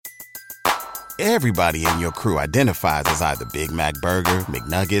Everybody in your crew identifies as either Big Mac Burger,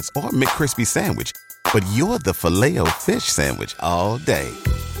 McNuggets, or McCrispy Sandwich. But you're the Filet-O-Fish Sandwich all day.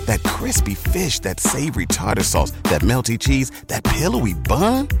 That crispy fish, that savory tartar sauce, that melty cheese, that pillowy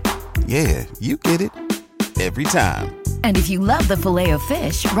bun. Yeah, you get it. Every time. And if you love the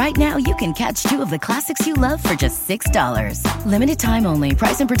Filet-O-Fish, right now you can catch two of the classics you love for just $6. Limited time only.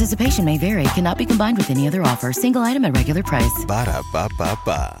 Price and participation may vary. Cannot be combined with any other offer. Single item at regular price.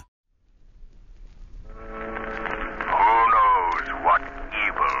 Ba-da-ba-ba-ba. Who knows what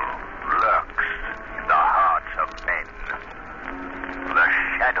evil lurks in the hearts of men? The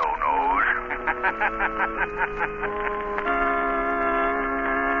Shadow knows.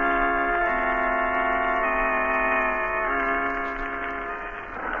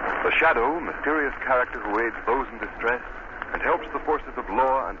 The Shadow, mysterious character who aids those in distress and helps the forces of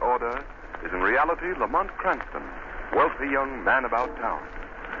law and order, is in reality Lamont Cranston, wealthy young man about town.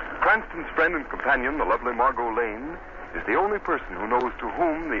 Cranston's friend and companion, the lovely Margot Lane, is the only person who knows to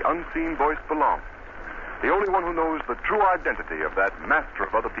whom the unseen voice belongs. The only one who knows the true identity of that master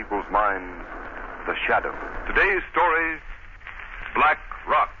of other people's minds, the Shadow. Today's story, Black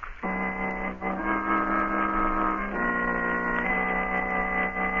Rock.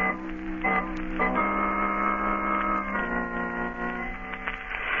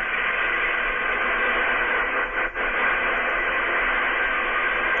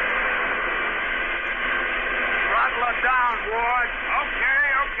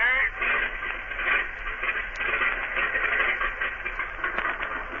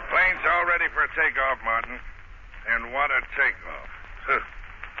 Takeoff, Martin. And what a takeoff.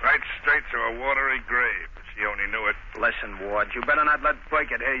 Right straight to a watery grave. She only knew it. Listen, Ward, you better not let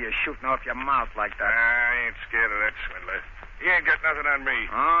Burkett hear you shooting off your mouth like that. I ain't scared of that swindler. He ain't got nothing on me.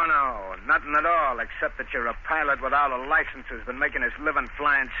 Oh, no. Nothing at all, except that you're a pilot without a license who's been making his living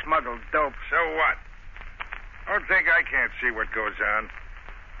flying smuggled dope. So what? Don't think I can't see what goes on.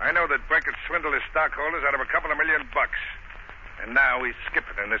 I know that Burkett swindled his stockholders out of $2 million. And now he's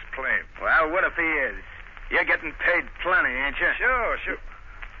skipping in this plane. Well, what if he is? You're getting paid plenty, ain't you? Sure.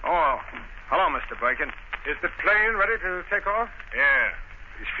 Oh, hello, Mr. Burkett. Is the plane ready to take off? Yeah.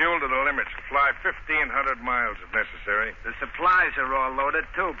 He's fueled to the limit. Fly 1,500 miles if necessary. The supplies are all loaded,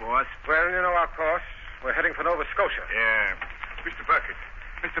 too, boss. Well, you know our course. We're heading for Nova Scotia. Yeah. Mr. Burkett.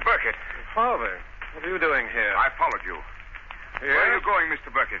 Harvey, what are you doing here? I followed you. Yes? Where are you going,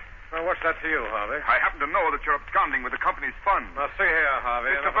 Mr. Burkett? Well, what's that to you, Harvey? I happen to know that you're absconding with the company's funds. Now, see here,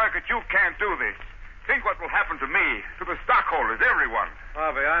 Harvey. Mr. Burkett, you can't do this. Think what will happen to me, to the stockholders, everyone.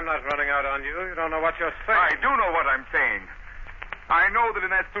 Harvey, I'm not running out on you. You don't know what you're saying. I do know what I'm saying. I know that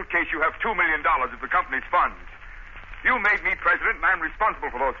in that suitcase you have $2 million of the company's funds. You made me president, and I'm responsible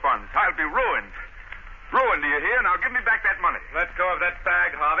for those funds. I'll be ruined. Ruined, do you hear? Now give me back that money. Let go of that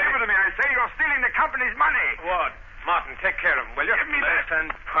bag, Harvey. Give it to me, I say. You're stealing the company's money. What? Martin, take care of him, will you? Give me that.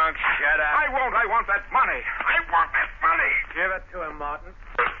 Listen, punk, shut up. I won't. I want that money. I want that money. Give it to him, Martin.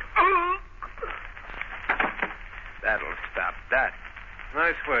 That'll stop that.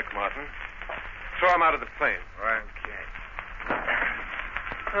 Nice work, Martin. Throw him out of the plane. Okay.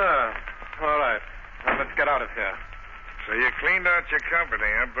 All right. Now, let's get out of here. So you cleaned out your company,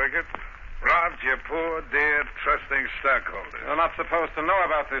 huh, Burkett? Robbed your poor, dear, trusting stockholders. You're not supposed to know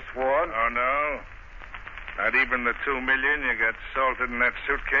about this, Ward. Oh, no? Not even the $2 million you got salted in that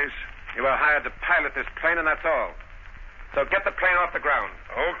suitcase? You were hired to pilot this plane, and that's all. So get the plane off the ground.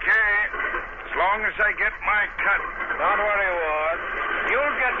 Okay. As long as I get my cut. Don't worry, Ward.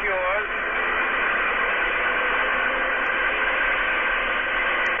 You'll get yours.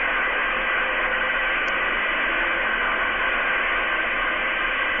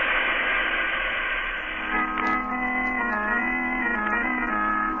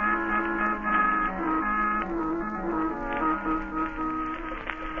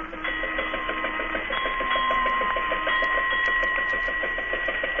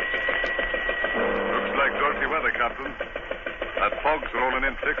 Captain. That fog's rolling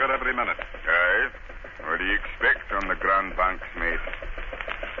in thicker every minute. Aye? What do you expect on the Grand Banks, mate?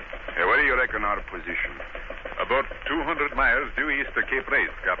 Hey, where do you reckon our position? About 200 miles due east of Cape Race,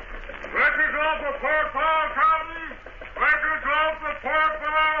 Captain. Wreckage off the port bow, Captain! Wreckage off the port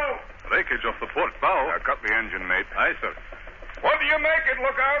bow! Wreckage off the port bow? Cut the engine, mate. Aye, sir. What do you make it,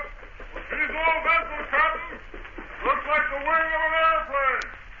 look out? These old vessels, Captain. Looks like the wing of an airplane.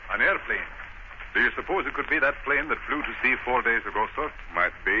 An airplane? Do you suppose it could be that plane that flew to sea 4 days ago, sir?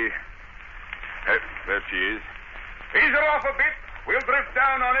 Might be. Hey, there she is. Ease her off a bit. We'll drift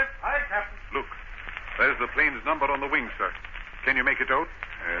down on it. Aye, Captain. Look, there's the plane's number on the wing, sir. Can you make it out?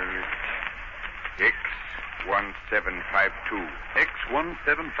 X-1752.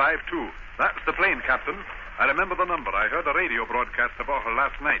 X-1752. That's the plane, Captain. I remember the number. I heard a radio broadcast about her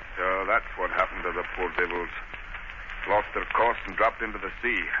last night. So that's what happened to the poor devils. Lost their course and dropped into the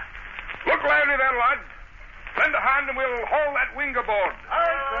sea. Look lively there, lads. Lend a hand and we'll haul that wing aboard.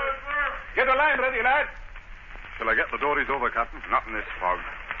 Aye, sir. Get the line ready, lad. Shall I get the dories over, Captain? Not in this fog.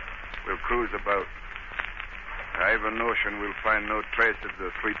 We'll cruise about. I've a notion we'll find no trace of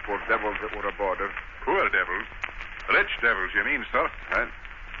the three poor devils that were aboard her. Poor devils. Rich devils, you mean, sir? Right?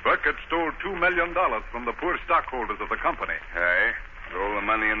 Burkett stole $2 million from the poor stockholders of the company. Aye. All the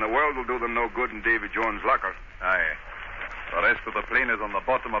money in the world will do them no good in Davy Jones' locker. Aye. The rest of the plane is on the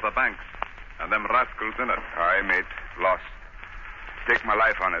bottom of the banks, and them rascals in it. Aye, mate. Lost. Take my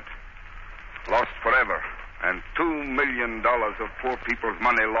life on it. Lost forever. And $2 million of poor people's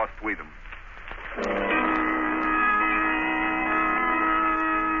money lost with them.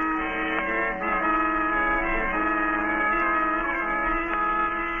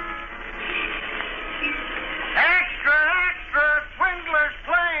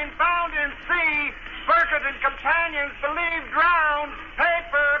 Companions believed drowned.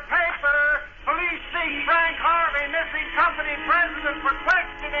 Paper, paper. Police seek Frank Harvey, missing company president for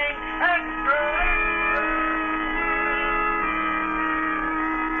questioning. Extra,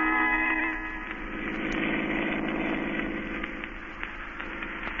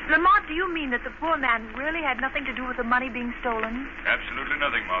 Lamont, do you mean that the poor man really had nothing to do with the money being stolen? Absolutely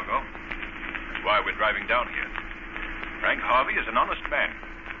nothing, Margot. That's why we're driving down here. Frank Harvey is an honest man.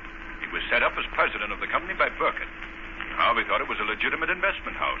 He was set up as president of the company by Burkett. Harvey thought it was a legitimate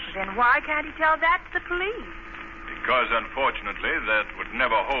investment house. Then why can't he tell that to the police? Because, unfortunately, that would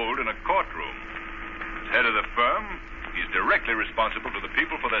never hold in a courtroom. As head of the firm, he's directly responsible to the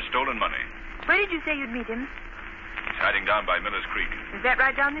people for their stolen money. Where did you say you'd meet him? He's hiding down by Miller's Creek. Is that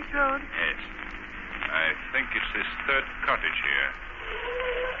right down this road? Yes. I think it's this third cottage here.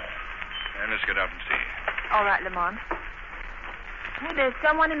 Let's get out and see. All right, Lamont. Hey, there's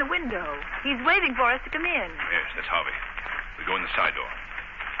someone in the window. He's waving for us to come in. Yes, that's Harvey. We go in the side door.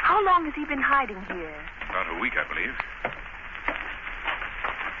 How long has he been hiding here? About a week, I believe.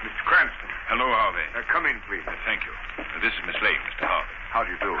 Mr. Cranston. Hello, Harvey. Come in, please. Thank you. This is Miss Lane, Mr. Harvey. How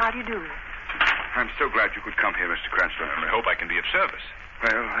do you do? How do you do? I'm so glad you could come here, Mr. Cranston. I hope I can be of service.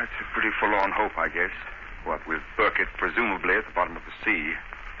 Well, that's a pretty forlorn hope, I guess. What, with Burkett presumably at the bottom of the sea?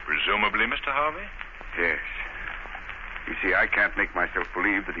 Presumably, Mr. Harvey? Yes. You see, I can't make myself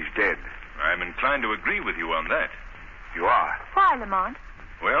believe that he's dead. I'm inclined to agree with you on that. You are? Why, Lamont?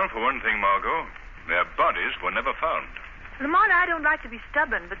 Well, for one thing, Margot, their bodies were never found. Lamont, I don't like to be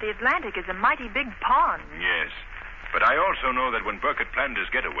stubborn, but the Atlantic is a mighty big pond. Yes. But I also know that when Burkett planned his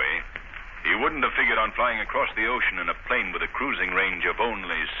getaway, he wouldn't have figured on flying across the ocean in a plane with a cruising range of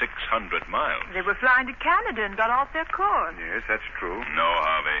only 600 miles. They were flying to Canada and got off their course. Yes, that's true. No,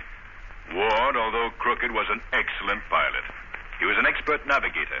 Harvey. Ward, although crooked, was an excellent pilot. He was an expert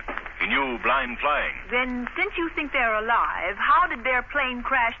navigator. He knew blind flying. Then, since you think they're alive, how did their plane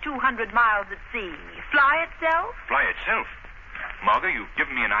crash 200 miles at sea? Fly itself? Fly itself? Margot, you've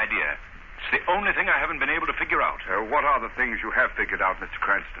given me an idea. It's the only thing I haven't been able to figure out. What are the things you have figured out, Mr.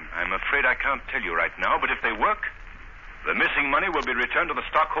 Cranston? I'm afraid I can't tell you right now, but if they work, the missing money will be returned to the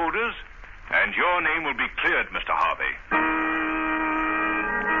stockholders, and your name will be cleared, Mr. Harvey.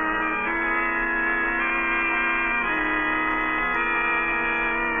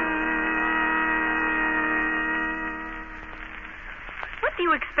 What do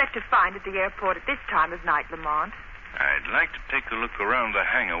you expect to find at the airport at this time of night, Lamont? I'd like to take a look around the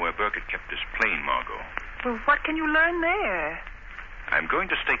hangar where Burkett kept his plane, Margot. Well, what can you learn there? I'm going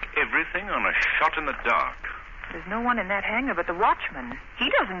to stake everything on a shot in the dark. There's no one in that hangar but the watchman. He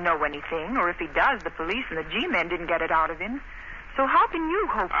doesn't know anything, or if he does, the police and the G-men didn't get it out of him. So how can you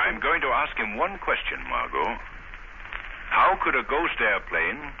hope... I'm going to ask him one question, Margot. How could a ghost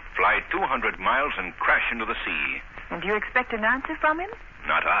airplane fly 200 miles and crash into the sea? And do you expect an answer from him?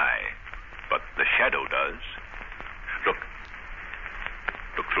 Not I, but the shadow does. Look.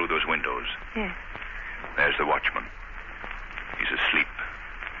 Look through those windows. Yes. There's the watchman. He's asleep.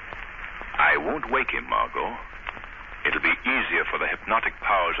 I won't wake him, Margot. It'll be easier for the hypnotic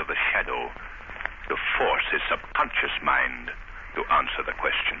powers of the shadow to force his subconscious mind to answer the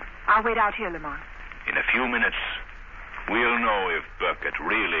question. I'll wait out here, Lamont. In a few minutes, we'll know if Burkett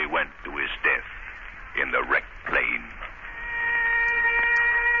really went to his death in the wrecked plane.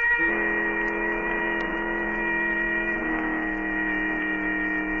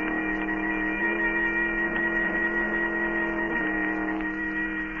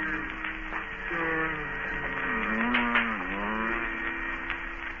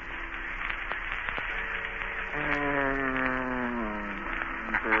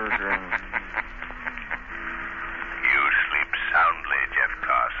 You sleep soundly, Jeff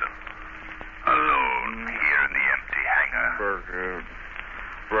Carson. Alone here in the empty hangar. Burkett.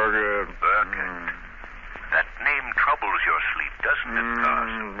 That name troubles your sleep, doesn't it,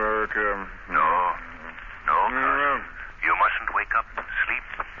 Carson? Burkett. No, Carson. You mustn't wake up.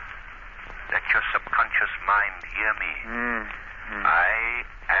 Sleep. Let your subconscious mind hear me. I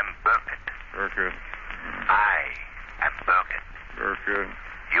am Burkett. I am Burkett.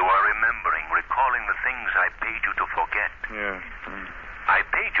 You are remembering, recalling the things I paid you to forget. Yes. I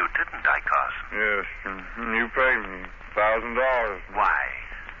paid you, didn't I, Carson? Yes. You paid me $1,000. Why?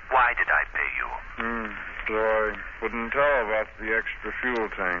 Why did I pay you? So I wouldn't tell about the extra fuel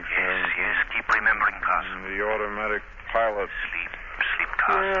tanks. Yes. Keep remembering, Carson. The automatic pilot. Sleep,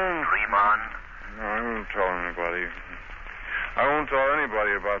 Carson. Dream on. No, I won't tell anybody. I won't tell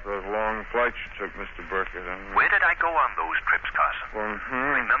anybody about those long flights you took, Mr. Burkett. Where did I go on those trips, Carson?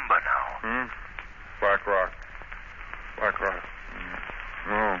 Remember now. Black Rock.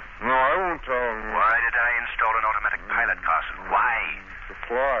 No, I won't tell them. Why did I install an automatic pilot, Carson? Why? To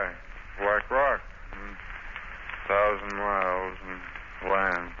fly. Black Rock. 1,000 miles and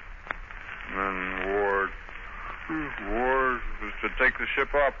land. And then Ward was to take the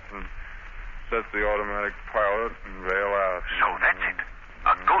ship up and set the automatic pilot and bail out. So that's it.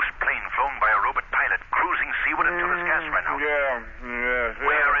 A ghost plane flown by a robot pilot cruising seaward until his gas ran out. Yeah.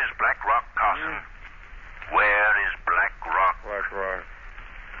 Where is Black Rock, Carson? Where is Black Rock?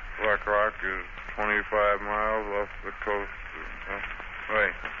 Black Rock is 25 miles off the coast.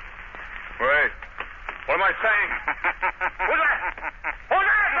 Wait. What am I saying? Who's that?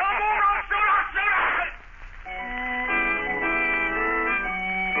 Don't move! Shoot!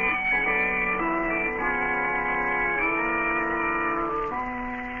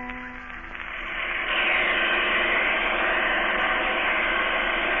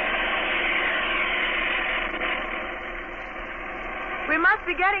 We must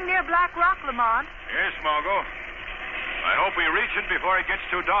be getting near Black Rock, Lamont. Yes, Margot. I hope we reach it before it gets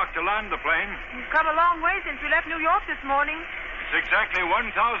too dark to land the plane. We've come a long way since we left New York this morning. It's exactly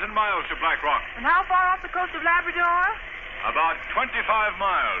 1,000 miles to Black Rock. And how far off the coast of Labrador? About 25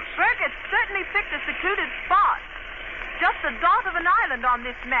 miles. Burkett certainly picked a secluded spot. Just a dot of an island on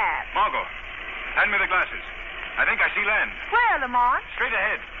this map. Margot, hand me the glasses. I think I see land. Where, Lamont? Straight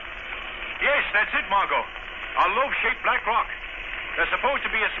ahead. Yes, that's it, Margot. A lobe-shaped Black Rock. There's supposed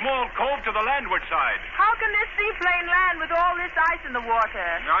to be a small cove to the landward side. How can this seaplane land with all this ice in the water?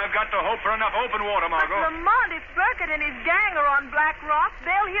 I've got to hope for enough open water, Margot. But Lamont, if Burkett and his gang are on Black Rock,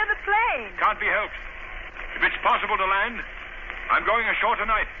 they'll hear the plane. Can't be helped. If it's possible to land, I'm going ashore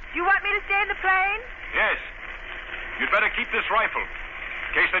tonight. You want me to stay in the plane? Yes. You'd better keep this rifle,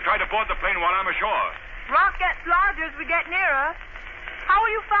 in case they try to board the plane while I'm ashore. Rock gets larger as we get nearer. How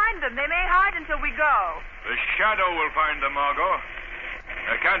will you find them? They may hide until we go. The shadow will find them, Margot.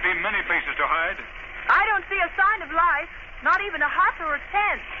 There can't be many places to hide. I don't see a sign of life, not even a hut or a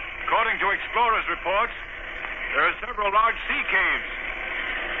tent. According to explorers' reports, there are several large sea caves.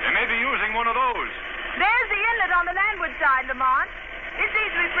 They may be using one of those. There's the inlet on the landward side, Lamont. It's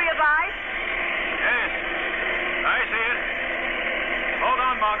easily free of ice. Yes, I see it. Hold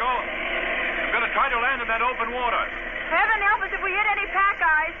on, Margot. I'm going to try to land in that open water. Heaven help us if we hit any pack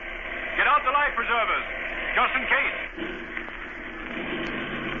ice. Get out the life preservers, just in case.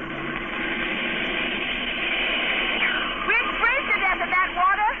 We'd freeze to death in that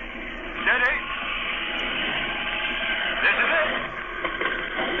water. Steady. This is it.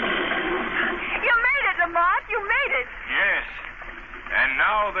 You made it, Lamont. You made it. Yes. And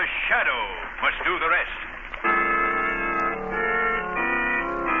now the shadow must do the rest.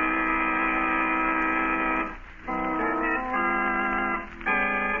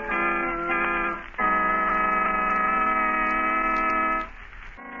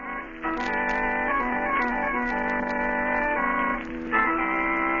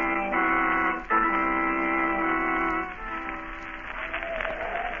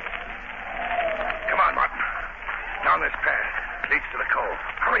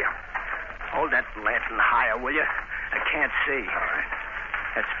 Will you? I can't see. All right.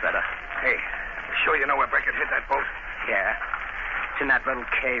 That's better. Hey, you sure you know where Burkett hit that boat? Yeah. It's in that little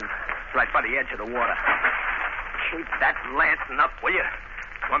cave, right by the edge of the water. Keep that lantern up, will you?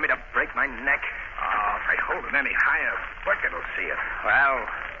 Want me to break my neck? Oh, if I hold it any higher, Burkett will see it. Well,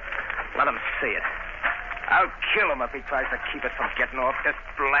 let him see it. I'll kill him if he tries to keep us from getting off this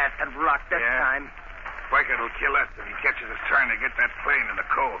blasted rock this time. Burkett will kill us if he catches us trying to get that plane in the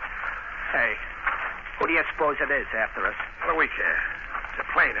cove. Hey, who do you suppose it is after us? What do we care? It's a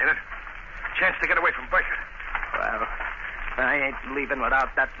plane, ain't it? Chance to get away from Burkett. Well, I ain't leaving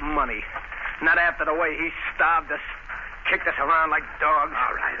without that money. Not after the way he starved us, kicked us around like dogs.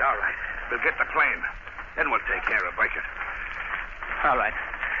 All right. We'll get the plane. Then we'll take care of Burkett. All right.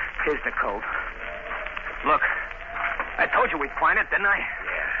 Here's the code. Look, I told you we'd find it, didn't I?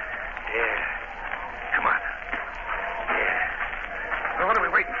 Yeah. Come on. Yeah. Well, what are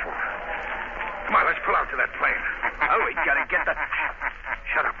we waiting for? Come on, let's pull out to that plane. Oh, we gotta get the...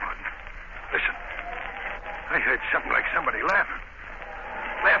 Shut up, Martin. Listen. I heard something like somebody laughing.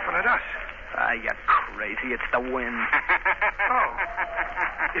 Laughing at us. Ah, you're crazy. It's the wind. Oh.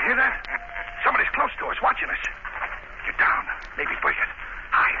 You hear that? Somebody's close to us, watching us. Get down. Maybe Burkett.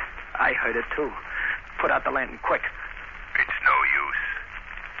 Hide. I heard it, too. Put out the lantern, quick. It's no use.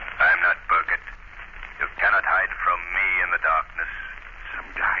 I'm not Burkett. You cannot hide from me in the darkness.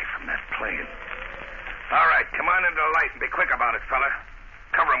 Some guy from that plane. All right, come on into the light and be quick about it, fella.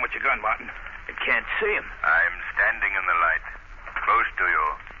 Cover him with your gun, Martin. I can't see him. I'm standing in the light, close to you.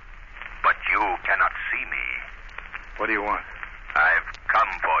 But you cannot see me. What do you want? I've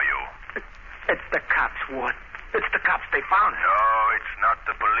come for you. It's the cops, Ward. It's the cops. They found us. No, it's not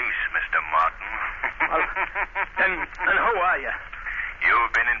the police, Mr. Martin. Well, then who are you?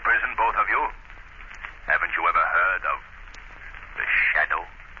 You've been in prison, both of you. Haven't you ever heard of the Shadow?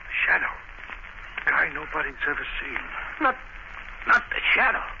 The Shadow? Guy nobody's ever seen. Not the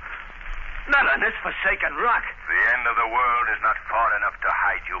Shadow. Not on this forsaken rock. The end of the world is not far enough to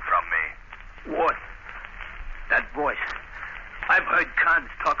hide you from me. What? That voice. I've heard Carnes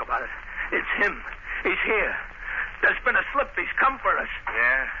talk about it. It's him. He's here. There's been a slip. He's come for us.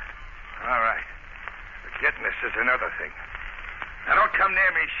 Yeah? All right. But getting us is another thing. Now, don't come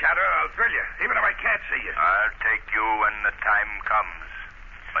near me, Shadow. I'll drill you, even if I can't see you. I'll take you when the time comes.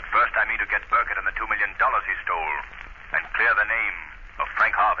 But first I mean to get Burkett and the $2 million he stole and clear the name of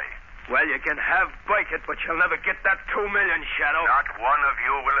Frank Harvey. Well, you can have Burkett, but you'll never get that $2 million, Shadow. Not one of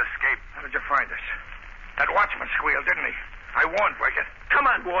you will escape. How did you find us? That watchman squealed, didn't he? I warned Burkett. Come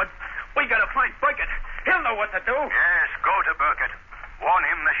on, Ward. We gotta find Burkett. He'll know what to do. Yes, go to Burkett. Warn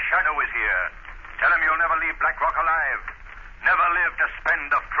him the Shadow is here. Tell him you'll never leave Black Rock alive. Never live to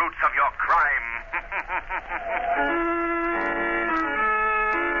spend the fruits of your crime.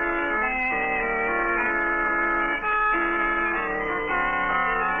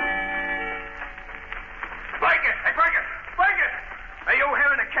 Burkett! Hey, Burkett! Burkett! Are you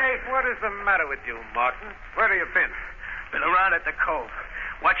here in the cave? What is the matter with you, Martin? Where have you been? Been around at the cove,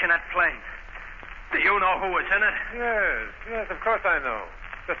 watching that plane. Do you know who was in it? Yes, of course I know.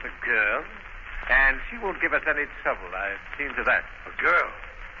 Just a girl. And she won't give us any trouble. I've seen to that. A girl?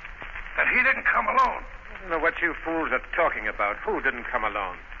 And he didn't come alone? I don't know what you fools are talking about. Who didn't come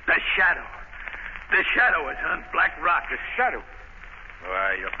alone? The Shadow. The Shadow is on Black Rock. The Shadow?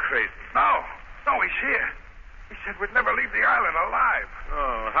 Why, you're crazy. No, he's here. He said we'd never leave the island alive.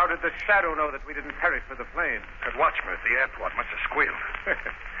 Oh, how did the Shadow know that we didn't perish for the plane? That watchman at the airport must have squealed.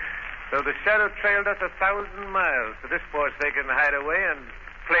 So the Shadow trailed us 1,000 miles to this forsaken hideaway and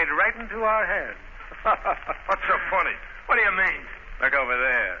played right into our hands. What's so funny? What do you mean? Look over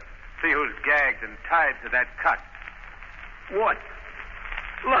there. See who's gagged and tied to that cut. What?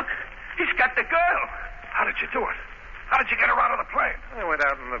 Look, he's got the girl. How did you do it? How did you get her out of the plane? I went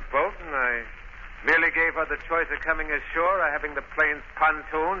out in the boat and I merely gave her the choice of coming ashore or having the plane's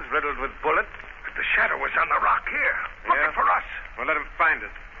pontoons riddled with bullets. But the Shadow was on the rock here, looking for us. Well, let him find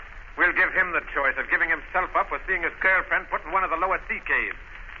us. We'll give him the choice of giving himself up or seeing his girlfriend put in one of the lower sea caves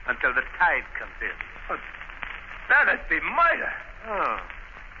until the tide comes in. That'd be murder. Oh.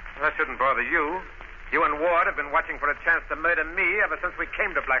 That shouldn't bother you. You and Ward have been watching for a chance to murder me ever since we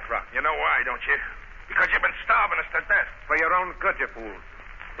came to Black Rock. You know why, don't you? Because you've been starving us to death. For your own good, you fools.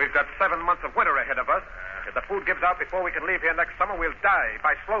 We've got 7 months of winter ahead of us. If the food gives out before we can leave here next summer, we'll die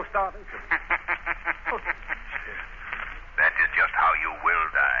by slow starvation. That is just how you will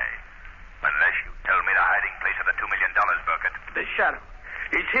die. Unless you tell me the hiding place of the $2 million, Burkett. The Shadow.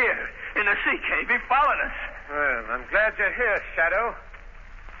 He's here, in the sea cave. He followed us. Well, I'm glad you're here, Shadow.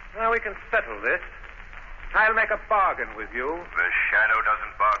 Now we can settle this. I'll make a bargain with you. The Shadow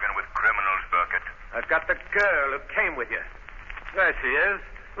doesn't bargain with criminals, Burkett. I've got the girl who came with you. There she is.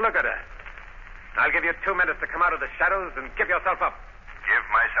 Look at her. I'll give you 2 minutes to come out of the shadows and give yourself up. Give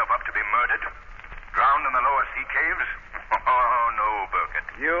myself up to be murdered? Drowned in the lower sea caves? Oh, no, Burkett.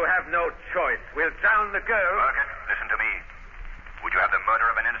 You have no choice. We'll drown the girl. Burkett, listen to me. Would you have the murder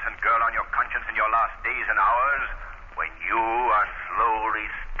of an innocent girl on your conscience in your last days and hours when you are slowly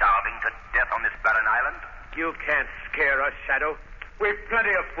starving to death on this barren island? You can't scare us, Shadow. We've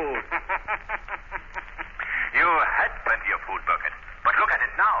plenty of food. You had plenty of food, Burkett. But look at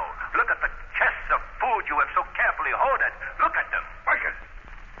it now. Look at the chests of food you have so carefully hoarded. Look at them. Burkett,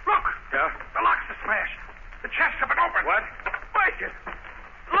 look. Yeah? The locks are smashed. The chests have been opened. What? Burkett,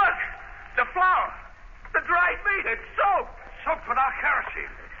 look. The flour. The dried meat. It's soaked. Soaked without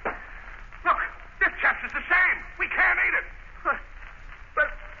kerosene. Look, this chest is the same. We can't eat it. But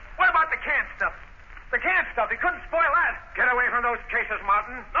what about the canned stuff? The canned stuff. He couldn't spoil that. Get away from those cases,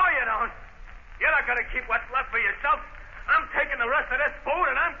 Martin. No, you don't. You're not going to keep what's left for yourself. I'm taking the rest of this food,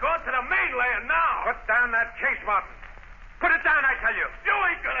 and I'm going to the mainland now. Put down that case, Martin. Put it down, I tell you. You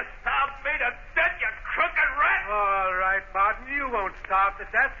ain't going to starve me to death, you crooked rat. All right, Martin. You won't starve to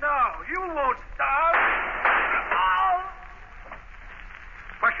death. No, you won't starve. Oh!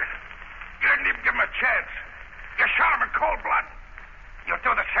 Bucket, you didn't even give him a chance. You shot him in cold blood. You'll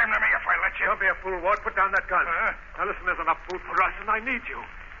do the same to me if I let you. Don't be a fool, Ward. Put down that gun. Now, listen, there's enough food for us, and I need you.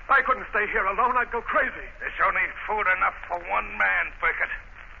 I couldn't stay here alone. I'd go crazy. There's only food enough for one man, Burkett.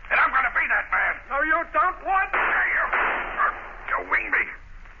 And I'm going to be that man. No, you don't. What? You wing me.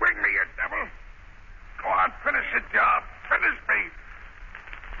 Wing me, you devil. Go on, finish the job. Finish me.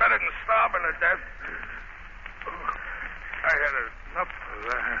 Better than starving to death. I had enough of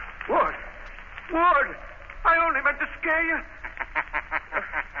that. Ward! Ward! I only meant to scare you.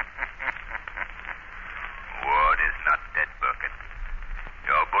 Ward is not dead, Burkett.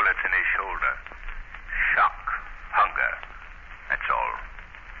 Your bullet's in his shoulder. Shock. Hunger. That's all.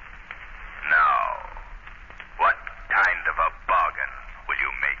 Now, what kind of a bargain will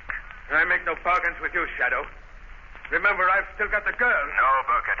you make? I make no bargains with you, Shadow. Remember, I've still got the girl. No,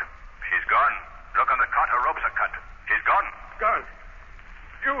 Burkett. She's gone. Look on the cot. Her ropes are cut. She's gone. Gone?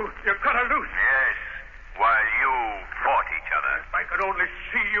 You cut her loose. Yes. While you fought each other. If I could only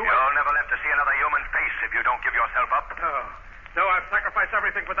see you. You'll never live to see another human face if you don't give yourself up. No. No, I've sacrificed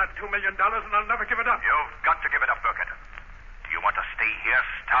everything for that $2 million, and I'll never give it up. You've got to give it up, Burkett. Do you want to stay here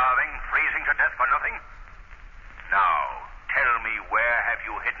starving, freezing to death for nothing? Now, tell me, where have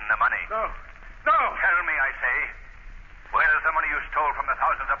you hidden the money? No. No. Tell me, I say. Where's the money you stole from the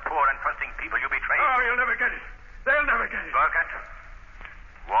thousands of poor and trusting people you betrayed? Oh, you'll never get it. They'll never get it. Burkett,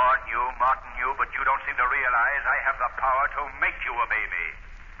 warn you, Martin you, but you don't seem to realize I have the power to make you obey me.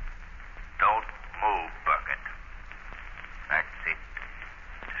 Don't move, Burkett. That's it.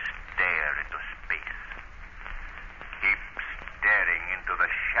 Stare into space. Keep staring into the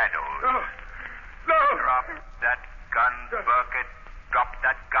shadows. No. No. Drop that gun, Burkett. Drop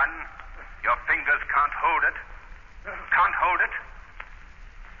that gun. Your fingers can't hold it. Can't hold it.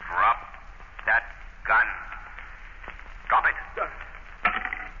 Drop that gun. Drop it.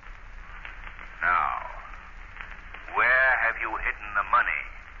 Now, where have you hidden the money?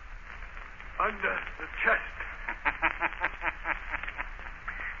 Under the chest.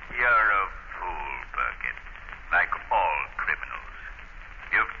 You're a fool, Burkett. Like all criminals.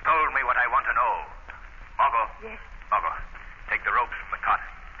 You've told me what I want to know. Margot. Yes? Margot, take the ropes from the cot.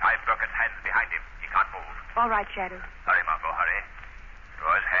 Tie Burkett's hands behind him. He can't move. All right, Shadow. Hurry, Margot, hurry.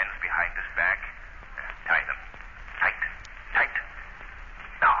 Draw his hands behind his back. Tie them. Tight. Tight.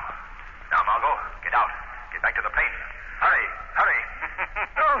 Now, Margot, get out. Get back to the plane. Hurry. Hurry.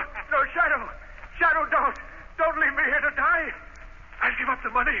 No, Shadow. Shadow, don't. Don't leave me here to die. I'll give up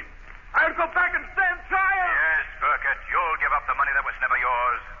the money. I'll go back and stand trial. Yes, Burkett, you'll give up the money that was never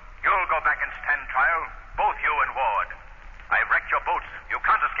yours. You'll go back and stand trial, both you and Ward. I've wrecked your boats. You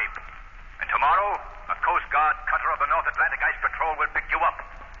can't escape. And tomorrow, a Coast Guard cutter of the North Atlantic Ice Patrol will pick you up.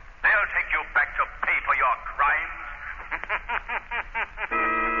 They'll take you back to pay for your crimes.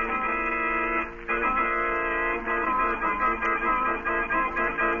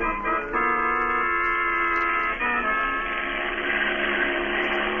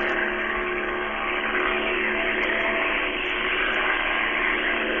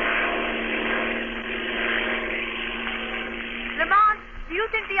 Do you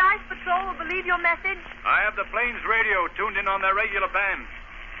think the Ice Patrol will believe your message? I have the plane's radio tuned in on their regular band.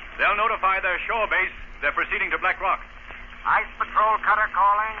 They'll notify their shore base they're proceeding to Black Rock. Ice Patrol cutter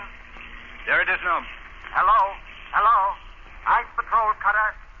calling. There it is now. Hello? Hello? Ice Patrol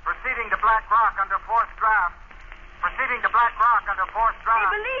cutter proceeding to Black Rock under forced draft. Proceeding to Black Rock under forced draft.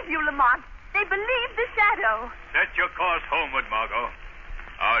 They believe you, Lamont. They believe the Shadow. Set your course homeward, Margot.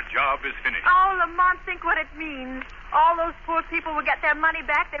 Our job is finished. Oh, Lamont, think what it means. All those poor people will get their money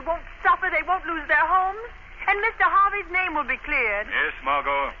back. They won't suffer. They won't lose their homes. And Mr. Harvey's name will be cleared. Yes,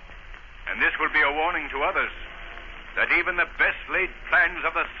 Margot. And this will be a warning to others that even the best laid plans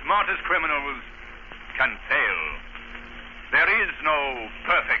of the smartest criminals can fail. There is no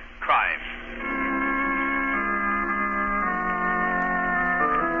perfect crime.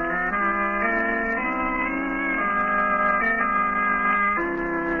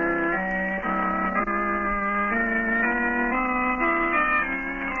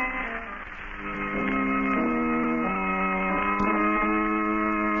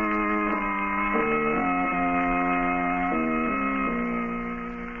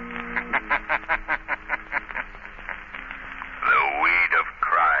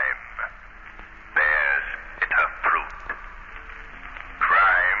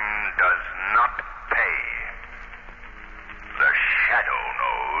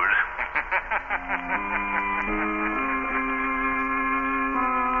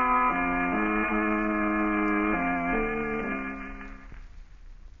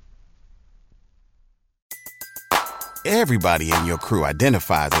 Everybody in your crew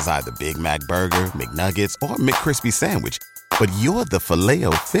identifies as either Big Mac Burger, McNuggets, or McCrispy Sandwich. But you're the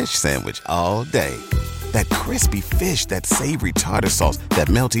Filet-O-Fish Sandwich all day. That crispy fish, that savory tartar sauce, that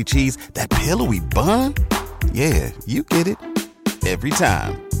melty cheese, that pillowy bun. Yeah, you get it. Every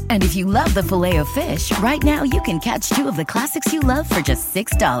time. And if you love the Filet-O-Fish, right now you can catch 2 of the classics you love for just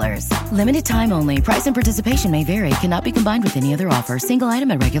 $6. Limited time only. Price and participation may vary. Cannot be combined with any other offer. Single item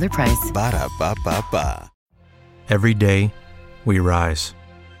at regular price. Ba-da-ba-ba-ba. Every day, we rise,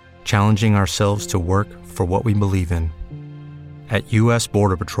 challenging ourselves to work for what we believe in. At U.S.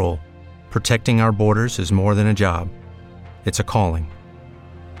 Border Patrol, protecting our borders is more than a job. It's a calling.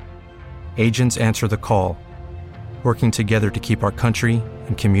 Agents answer the call, working together to keep our country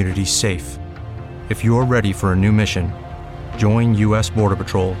and communities safe. If you're ready for a new mission, join U.S. Border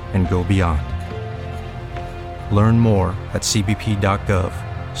Patrol and go beyond. Learn more at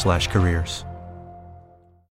cbp.gov/careers.